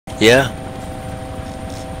Yeah.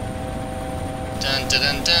 Dun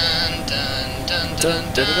dun dun dun dun dun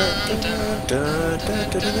dun dun dun.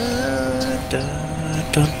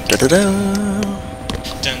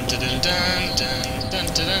 Dun dun dun dun dun dun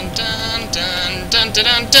dun dun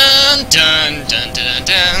dun dun dun dun dun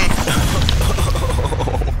dun.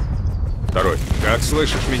 Второй. Как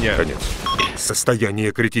слышишь меня? Конец.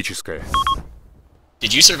 Состояние критическое.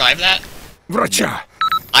 Did you survive that? Врача!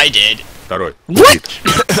 I did. Второй. What?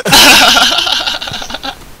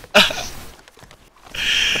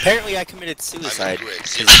 Apparently I committed suicide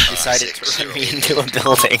because he decided to run me into a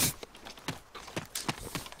building.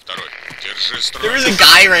 There was a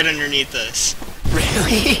guy right underneath us.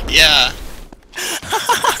 Really? Yeah.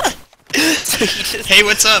 So he just Hey,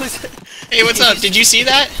 what's up? Hey, what's up? Did you see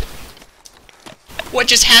that? What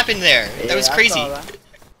just happened there? That was crazy.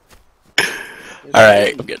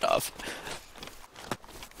 Alright, I'm getting off.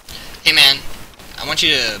 Hey man, I want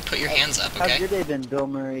you to put your hands up, okay? How's your day been, Bill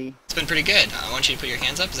Murray? It's been pretty good. I want you to put your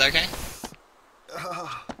hands up, is that okay?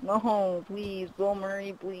 No, please, Bill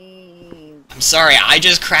Murray, please. I'm sorry, I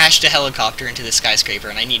just crashed a helicopter into the skyscraper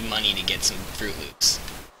and I need money to get some Fruit Loops.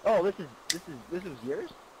 Oh, this is yours?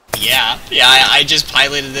 Yeah, I just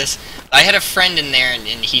piloted this. I had a friend in there and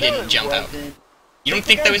he didn't jump out. You don't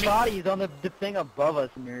think that was me? Body's on the thing above us,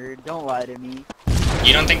 nerd. Don't lie to me.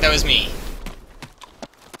 You don't think that was me?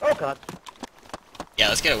 Oh god. Yeah,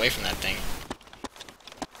 let's get away from that thing.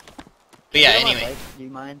 But yeah, anyway. Do you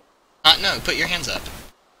mind? No, put your hands up.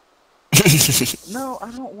 No, I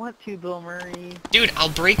don't want to, Bill Murray. Dude, I'll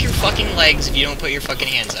break your fucking legs if you don't put your fucking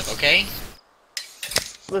hands up, okay?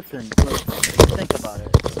 Listen, think about it.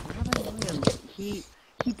 He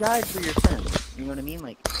died for your sins. You know what I mean?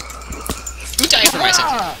 Like, Who died for my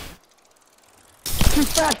sins? Too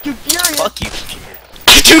fast, too furious! Fuck you.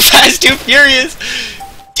 Too fast, too furious!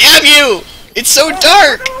 Damn you! It's so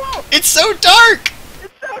dark! It's so dark!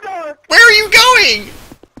 It's so dark! Where are you going?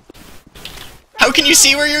 How can you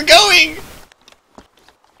see where you're going?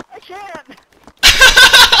 I can't!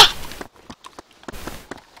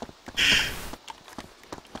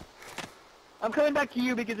 I'm coming back to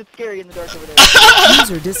you because it's scary in the dark over there.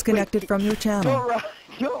 User disconnected from your channel.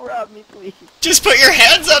 Don't rob me, please. Just put your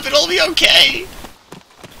hands up, it'll be okay.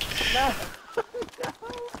 No.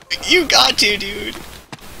 You got to, dude.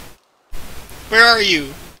 Where are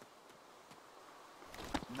you?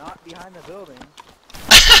 Not behind the building.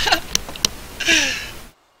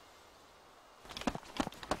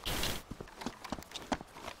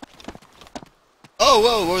 Oh,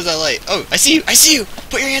 whoa, what was that light? Oh, I see you, I see you!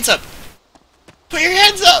 Put your hands up! Put your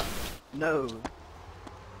hands up! No.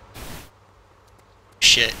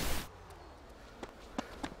 Shit.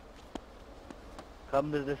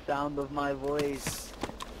 Come to the sound of my voice.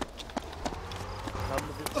 Come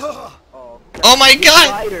to the Oh my god!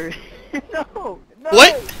 spider. No! No!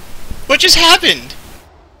 What? What just happened?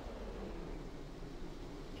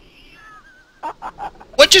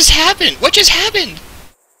 What just happened? What just happened?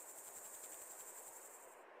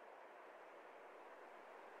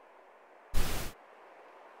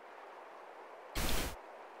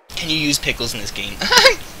 Can you use pickles in this game?